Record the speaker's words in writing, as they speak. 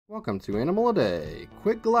Welcome to Animal a Day.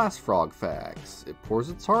 Quick glass frog facts. It pours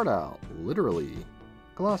its heart out, literally.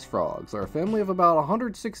 Glass frogs are a family of about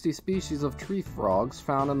 160 species of tree frogs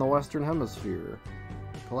found in the Western Hemisphere.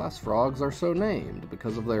 Glass frogs are so named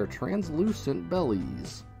because of their translucent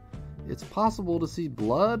bellies. It's possible to see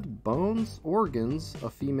blood, bones, organs, a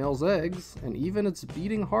female's eggs, and even its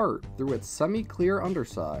beating heart through its semi-clear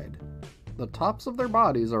underside. The tops of their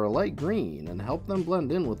bodies are light green and help them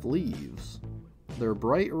blend in with leaves. Their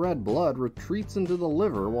bright red blood retreats into the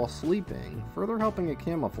liver while sleeping, further helping it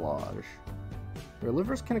camouflage. Their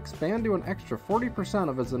livers can expand to an extra 40%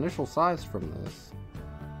 of its initial size from this.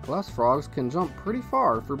 Glass frogs can jump pretty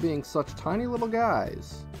far for being such tiny little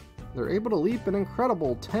guys. They're able to leap an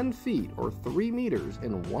incredible 10 feet or 3 meters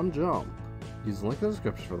in one jump. Use the link in the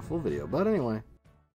description for the full video, but anyway.